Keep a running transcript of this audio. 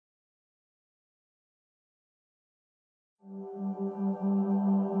Good morning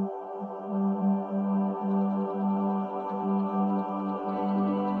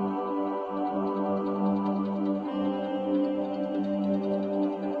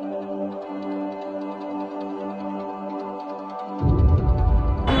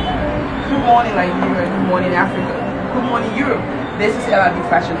Liberia, good morning Africa, good morning Europe. This is LRB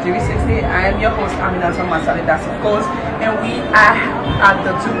Fashion 360. I am your host Amina Masale, that's of course, and we are at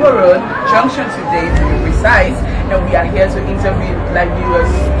the Tubo Road Junction today to be precise, and we are here to interview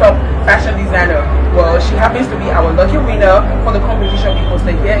Liberia's top fashion designer. Well, she happens to be our lucky winner for the competition we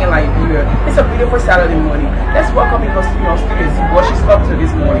hosted here in Liberia. It's a beautiful Saturday morning. Let's welcome in her studio to see what she's up to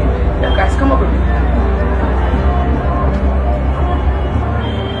this morning. Yeah, guys, come up with me.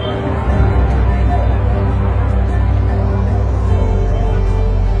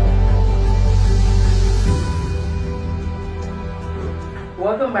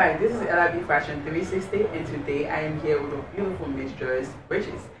 Welcome back. This is LRB Fashion 360, and today I am here with a beautiful Miss Joyce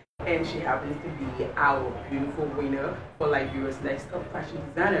Bridges, and she happens to be our beautiful winner for Liberia's next top fashion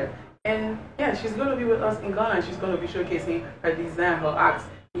designer. And yeah, she's going to be with us in Ghana. She's going to be showcasing her design, her acts.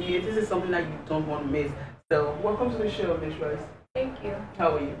 Yeah, this is something that you don't want to miss. So welcome to the show, Miss Joyce. Thank you.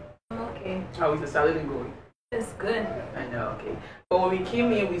 How are you? I'm okay. How is the Saturday going? It's good. I know. Okay. But when we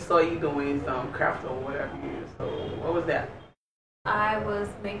came in, we saw you doing some craft or whatever. So what was that? I was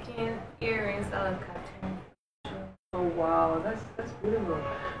making earrings out of cotton. Oh wow, that's beautiful.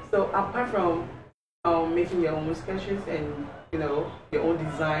 So apart from making your own sketches and your own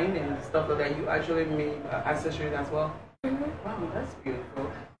design and stuff like that, you actually make accessories as well. Mm-hmm. Wow, that's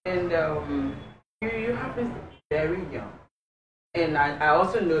beautiful. And you happen to be very young, and I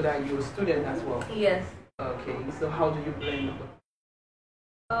also know that you're a student as well. Yes. Okay, so how do you blend the both?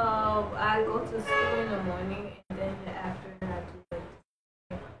 I go to school in the morning and then in the afternoon I do like.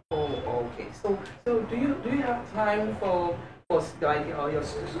 Oh, okay. So do you have time for like your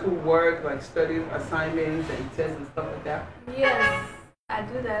school work, like study assignments and tests and stuff like that? Yes, I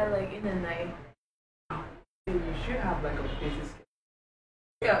do that like in the night. You should have like a busy schedule.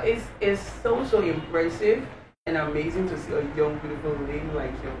 Yeah, it's so impressive and amazing to see a young beautiful lady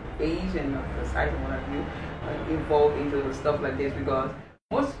like your age and the size of one of you involved into stuff like this, because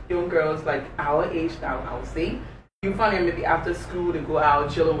most young girls like our age now, I would say, you find them maybe after school to go out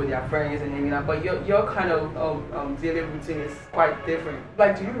chilling with their friends and hanging out. But your kind of daily routine is quite different.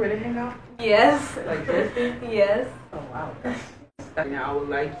 Like, do you really hang out? Yes. Like this? Yes. Oh wow. Now I would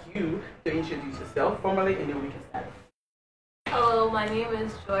like you to introduce yourself formally, and then we can start. Hello, my name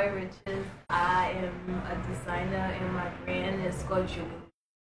is Joy Riches. I am a designer and my brand is called JubyLee.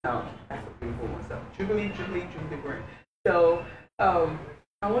 Oh, that's a beautiful one. So JubyLee brand. So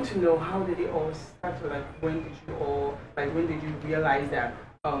I want to know, how did it all start? So, like, when did you realize that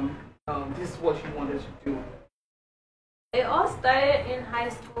this is what you wanted to do? It all started in high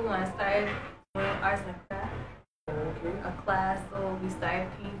school when I started doing arts and crafts. Okay. A class, so we started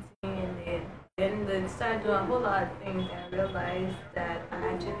painting, and then they started doing a whole lot of things, and I realized that I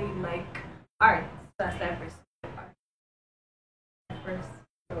actually like art, so I started pursuing art at first.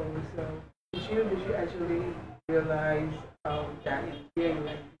 So did you actually realize that here in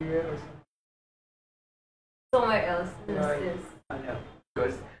Liberia or something? Somewhere else. Right. I know,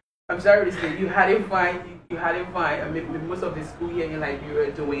 because I'm sorry to say you hadn't find I mean, most of the school here in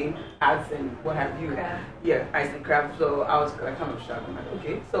Liberia doing arts and what have you. Craft. Yeah, arts and craft. So I was like kind of shocked. I'm like,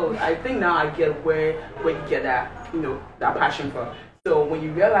 okay. So I think now I get where you get that that passion from. So when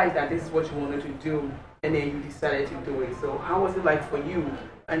you realize that this is what you wanted to do, and then you decided to do it. So how was it like for you,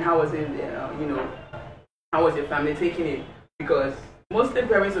 and how was it how was your family taking it? Because most of the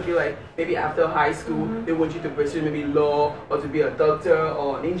parents will be like, maybe after high school, they want you to pursue maybe law or to be a doctor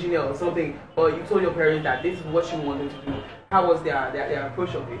or an engineer or something. But you told your parents that this is what you wanted to do. How was their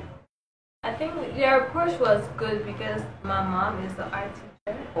approach of it? I think their approach was good because my mom is an art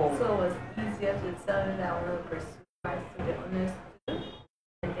teacher, Oh. so it was easier to tell her that I want to pursue arts to get honest.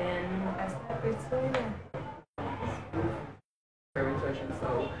 And then I started pursuing it. Very touching.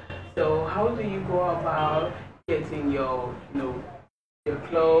 So how do you go about getting your your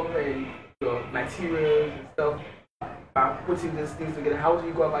clothes and your materials and stuff, by putting these things together? How do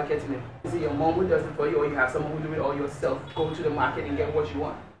you go about getting it? Is it your mom who does it for you, or you have someone who do it all yourself? Go to the market and get what you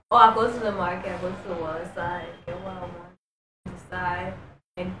want. Oh, I go to the market, I go to the website, and get what I want, decide,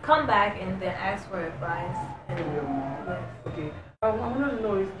 and come back and then ask for advice. And From your mom. yes. Okay. I want to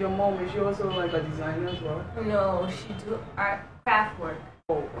know, is your mom, is she also like a designer as well? No, she do art craft work.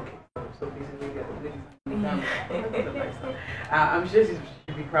 Oh, okay. So basically, you get the ladies. I'm sure she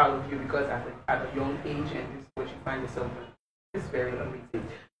should be proud of you, because at a young age, and this is what you find yourself in. It's very amazing.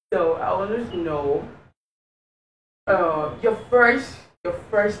 So I want to know, your your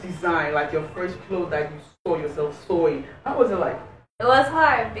first design, like your first clothes that you saw yourself sewing, how was it like? It was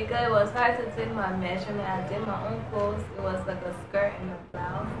hard because it was hard to take my measurement. I did my own clothes. It was like a skirt and a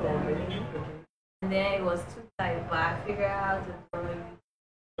blouse that I made. And then it was too tight, but I figured out how to do it.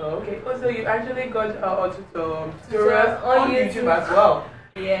 Oh, okay. Oh, so you actually got tutorials on on YouTube as well.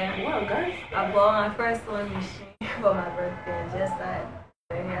 Yeah. Wow, guys. I bought my first sewing machine for my birthday and just started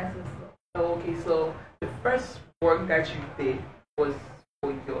learning how to sew. Oh, okay, so the first work that you did was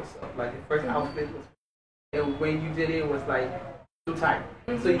for yourself, like the first outfit was, and when you did it, it was like too tight.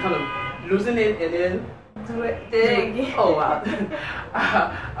 So you kind of loosen it and then do it again. Oh wow.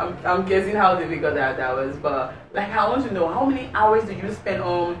 I'm guessing how difficult that was, but like I want to know how many hours did you spend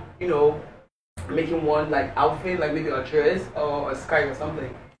on, making one like outfit, like maybe a dress or a skirt or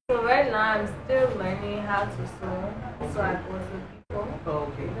something? So right now I'm still learning how to sew. So I go to people.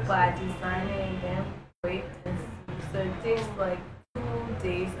 Oh, okay. But I design it and then wait and see. So it takes like 2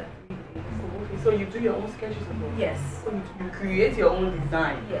 days or 3 days. Oh, okay, so you do your own sketches as well? Yes. So you create your own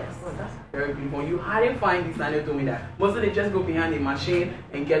design? Yes. Oh, that's very beautiful. You hardly find designers doing that. Most of them just go behind the machine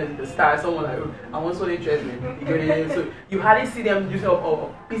and get the style. Someone like, oh, I want so they dress me. So you hardly see them using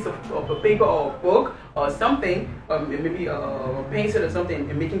a piece of a paper or a book or something, maybe a pencil or something,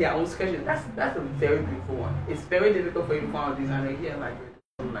 and making their own sketches. That's a very beautiful one. It's very difficult for you to find a designer here like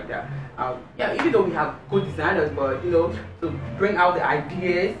that. Yeah, even though we have good designers, but to bring out the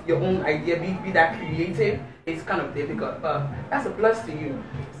ideas, your own idea, be that creative, it's kind of difficult. But that's a plus to you.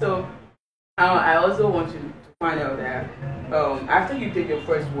 So I also want you to find out that after you did your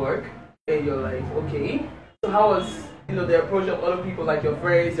first work, and you're like, okay, so how was the approach of other people, like your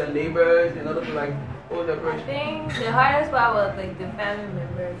friends, your neighbors, and other people, like what was the approach? I think the hardest part was like the family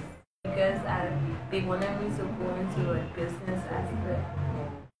members because they wanted me to go into a business aspect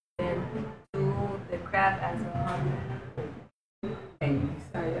and do the craft as a hobby. And you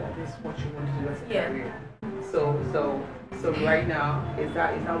decided that this is what you want to do as a career. So right now, is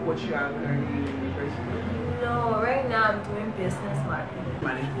that what you are learning in university? No, right now I'm doing business marketing.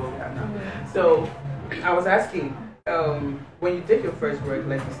 Manage what we have now. So I was asking, when you did your first work,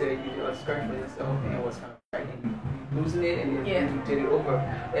 like you said, you did a skirt for yourself, and it was kind of like you losing it, and then you did it over,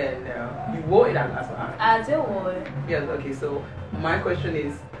 and you wore it as well. I did wear it. Yes. Okay. So my question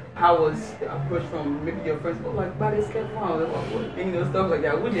is, how was the approach from maybe your friends? Oh, like, but it's get fun, and stuff like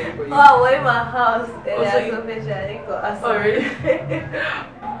that. What did it for you? Oh, I went in my house and so that's a picture. I didn't go outside. Oh, really?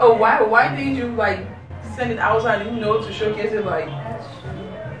 Oh, why didn't you like send it outside? To showcase it, like.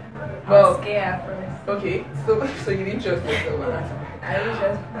 I was scared at first. Okay, so you didn't trust yourself. I didn't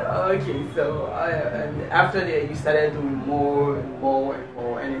trust myself. Okay, so and after that you started doing more and more and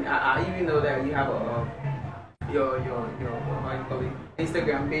more, and I even know that you have your how you call it,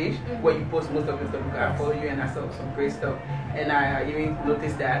 Instagram page where you post most of your stuff. I follow you and I saw some great stuff, and I even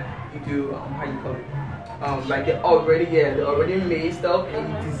noticed that you do how you call it, like the already made stuff, and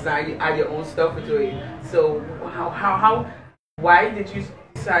you design, you add your own stuff into it. So why did you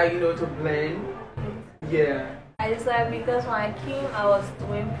decide to blend? Yeah. I decided because when I came, I was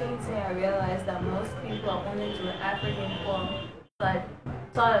doing painting. I realized that most people are only doing African form. So I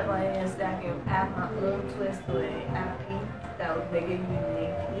thought about it and said I can add my own twist to it and paint that would make it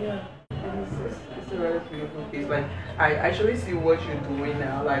unique. Yeah. It's a really beautiful piece. Like, I actually see what you're doing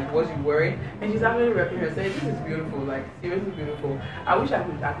now, like what you're wearing, and she's actually rapping her saying, this is beautiful, like seriously beautiful. I wish I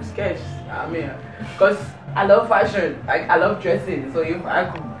could sketch. I mean, because I love fashion, like I love dressing. So if I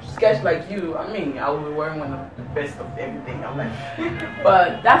could sketch like you, I mean, I would be wearing one of the best of everything. I'm like,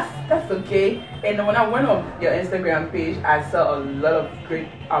 but that's okay. And when I went on your Instagram page, I saw a lot of great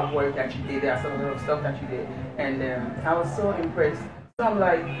artwork that you did. I saw a lot of stuff that you did, and I was so impressed. So I'm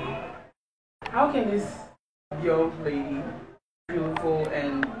like, how can this young lady, beautiful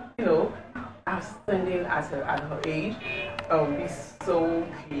and outstanding at her age, be so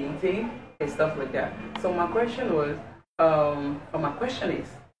creative and stuff like that? So my question was, or my question is,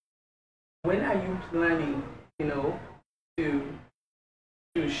 when are you planning,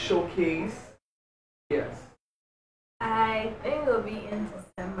 to showcase? Yes. I think it'll be in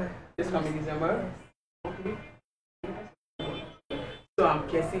December. This coming December. Yes. Okay. So I'm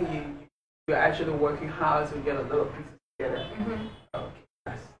guessing you're actually working hard to get a lot of pieces together. Okay,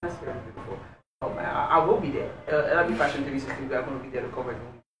 that's very beautiful. Oh man, I will be there. LB Fashion 360, we are going to be there to cover the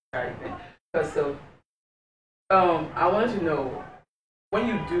entire event. So, I wanted to know, when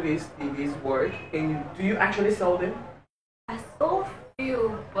you do this work, and do you actually sell them? I sold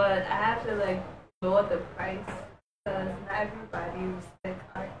few, but I have to lower the price because not everybody respects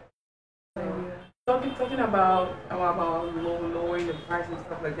art. Talking about lowering the price and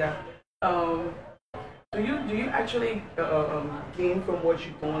stuff like that. Do do you actually gain from what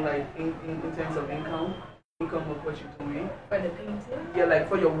you're doing, like in terms of income of what you're doing? For the painting? Yeah, like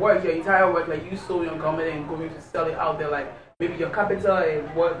for your work, your entire work, like you sewing your garment and going to sell it out there, like maybe your capital and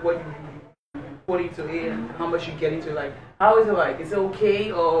what you put into it and how much you get into it. Like, how is it like? Is it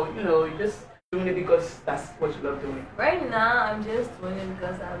okay, or you're just doing it because that's what you love doing? Right now, I'm just doing it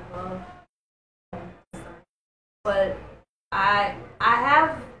because I love design. But I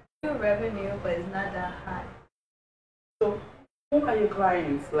have good revenue, but it's not that high. So, who are your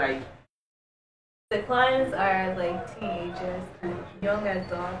clients like? The clients are like teenagers, young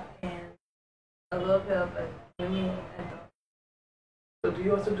adults, and a little bit of a women adult. So, do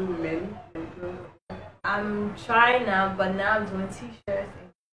you also do men? I'm trying now, but now I'm doing t-shirts.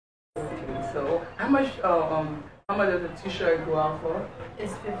 Okay, so how much does a t-shirt go out for?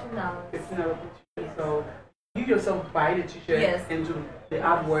 It's $15. $15 per t-shirt. So you yourself buy the t-shirt, yes, and do the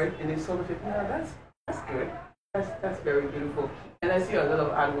artwork, and then sell the $15. That's good. That's very beautiful. And I see a lot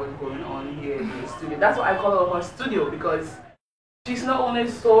of artwork going on here in the studio. That's why I call her studio, because she's not only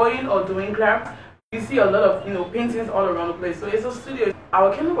sewing or doing crafts. You see a lot of paintings all around the place. So it's a studio.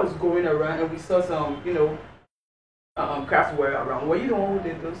 Our camera was going around, and we saw some craftware around. Were you the one who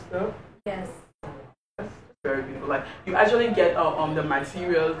did those stuff? Yes. That's very beautiful. Like, you actually get the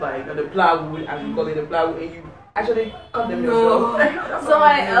materials, like the plywood, as you call it, the plywood, and you actually cut them yourself.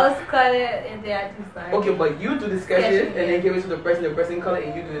 Somebody else cut it and they are design. Okay, but you do the sketches and then give it to the person cut it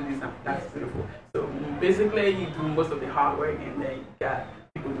and you do the design. That's beautiful. So basically you do most of the hard work and then you got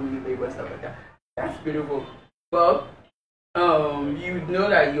people doing the labor and stuff like that. That's beautiful. Well, you know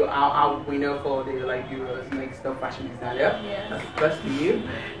that you are our winner for the Euro's Next Top Fashion Designer. Yes. That's plus for you.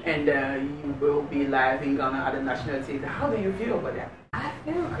 And you will be live in Ghana at the National Theatre. How do you feel about that? I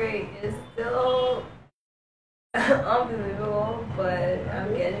feel great. It's still unbelievable, but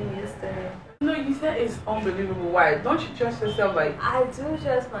I'm getting used to it. No, you said it's unbelievable. Why? Don't you trust yourself? Like, I do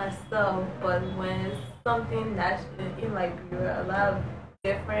trust myself, but when it's something that's in Liberia, a lot of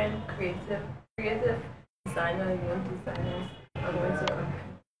different creative designers, young designers are going to work.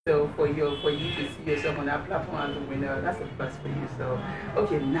 So for you to see yourself on that platform as a winner, that's a plus for you. So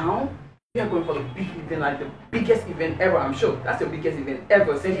okay, now we are going for the big event, like the biggest event ever. I'm sure that's the biggest event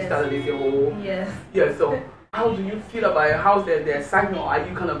ever since you started this whole. Yes. Yeah. So how do you feel about it? How's the excitement? Are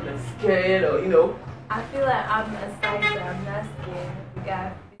you kind of scared, or I feel like I'm excited. I'm not scared because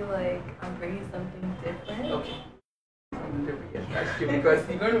I feel like I'm bringing something different. Okay. Yes, that's true, because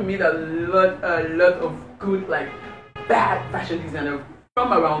you're going to meet a lot of good, like, bad fashion designers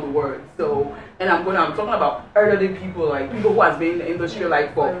from around the world. So, and I'm talking about elderly people, like people who has been in the industry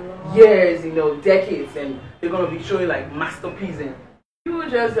like for years, decades, and they're going to be showing like masterpieces. And you were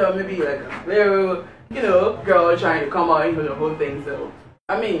just maybe like a little, girl trying to come out into the whole thing. So,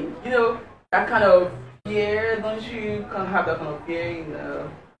 I mean, that kind of fear, don't you kind of have that kind of fear?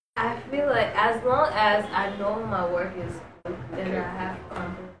 I feel like as long as I know my work is good, then I have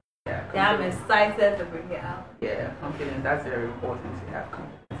confidence. Yeah, I'm excited to bring it out. Yeah, confidence. That's very important to have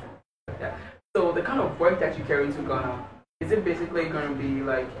confidence. Like that. So the kind of work that you carry to Ghana, is it basically going to be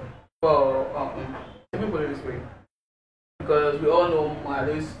like, well, let me put it this way, because we all know I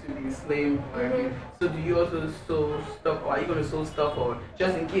used to be slave. So do you also sew stuff, or are you going to sew stuff, or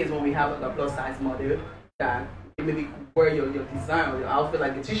just in case when we have like a plus size model that maybe wear your design or your outfit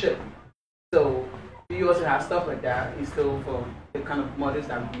like a t-shirt? So do you also have stuff like that in store for the kind of models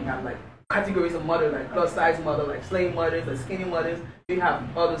that we have, like categories of models, like plus size model, like slim models, like skinny models? Do you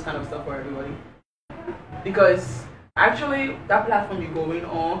have all those kind of stuff for everybody? Because actually that platform you're going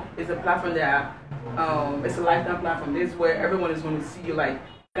on is a platform that it's a lifetime platform. This is where everyone is going to see you, like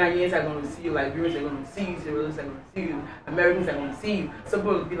Ghanaians are going to see you, Liberians are going to see you, Sierra are going to see you, Americans are going to see you. Some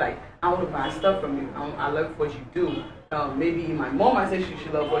people will be like, I want to buy stuff from you. I love what you do. Maybe my mom, I say she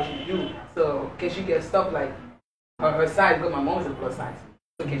love what you do. So can she get stuff like her size? Because my mom is a plus size.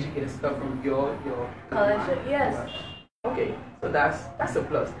 So can she get stuff from your collection? Yes. Okay, so that's a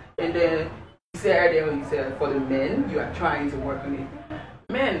plus. And then you said for the men, you are trying to work on it.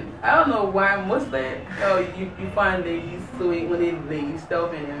 Men, I don't know why mostly you find ladies sewing when they ladies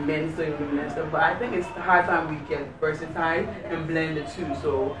stuff and men sewing when men stuff, but I think it's the hard time we get versatile and blend the two.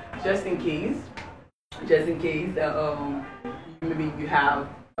 So just in case maybe you have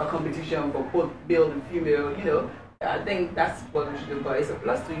a competition for both male and female, I think that's what we should do. But it's a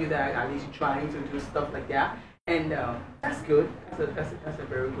plus to you that at least you're trying to do stuff like that, and that's good. That's a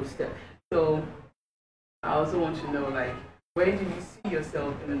very good step. So I also want to know, like, where do you see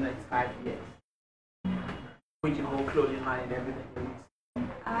yourself in the next 5 years with your whole clothing line and everything?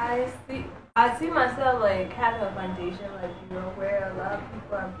 I see myself like having a foundation, like where a lot of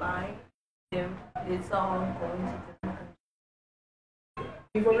people are buying them it's all going to different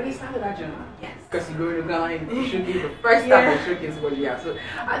You've already started that journey. Yes. Because you're going to go and showcase the first time to showcase what you have. So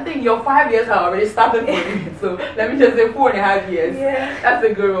I think your 5 years have already started for you. So let me just say 4.5 years. Yeah. That's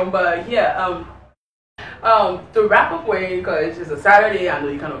a good one. But yeah, to wrap up with, because it's a Saturday, I know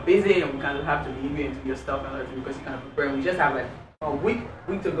you're kind of busy and we kind of have to leave you into your stuff and everything because you kind of prepare. We just have like a week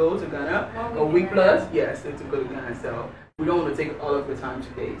to go to Ghana, a week plus, yes, to go to Ghana. So we don't want to take all of your time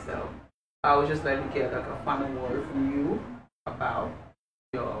today. So I would just like to get like a final word from you about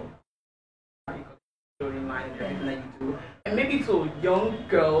your storyline and everything that you do, and maybe to young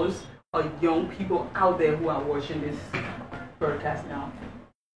girls or young people out there who are watching this broadcast now.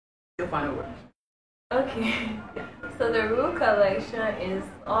 Your final word. Okay. So the Rule Collection is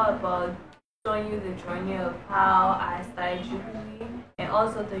all about showing you the journey of how I started JubyLee, and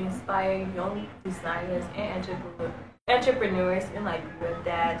also to inspire young designers and entrepreneurs in Liberia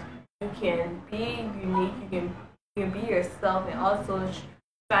that you can be unique, you can be yourself, and also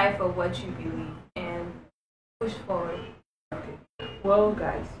strive for what you believe and push forward. Okay. Well,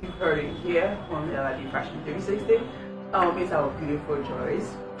 guys, you've heard it here on LID Fashion 360. It's our beautiful Joyce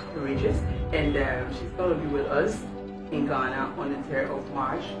Regis, and she's going to be with us in Ghana on the 3rd of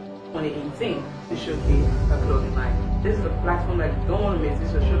March 2018 to showcase her clothing line. This is a platform that you don't want to miss.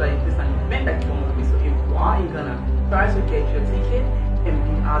 This will show that this is an event that you don't want to miss. So if you are in Ghana, try to get your ticket and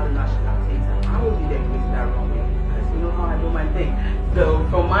be at the national theater. I will be there with that runway because you know how I do my thing. So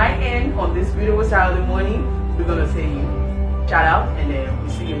from my end on this beautiful Saturday morning, we're going to say shout out, and then we'll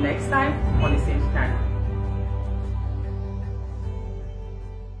see you next time on the same channel.